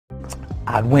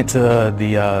I went to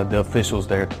the officials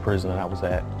there at the prison that I was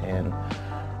at, and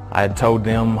I had told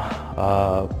them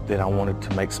that I wanted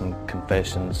to make some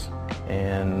confessions,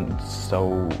 and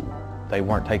so they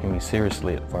weren't taking me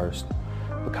seriously at first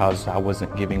because I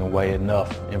wasn't giving away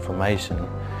enough information.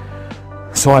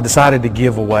 So I decided to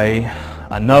give away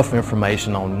enough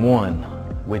information on one,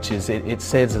 which is, it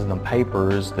says in the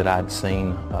papers that I'd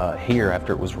seen here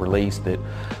after it was released that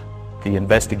the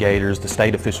investigators, the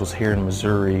state officials here in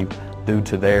Missouri, due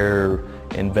to their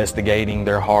investigating,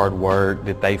 their hard work,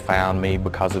 that they found me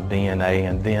because of DNA,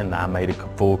 and then I made a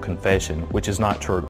full confession, which is not true.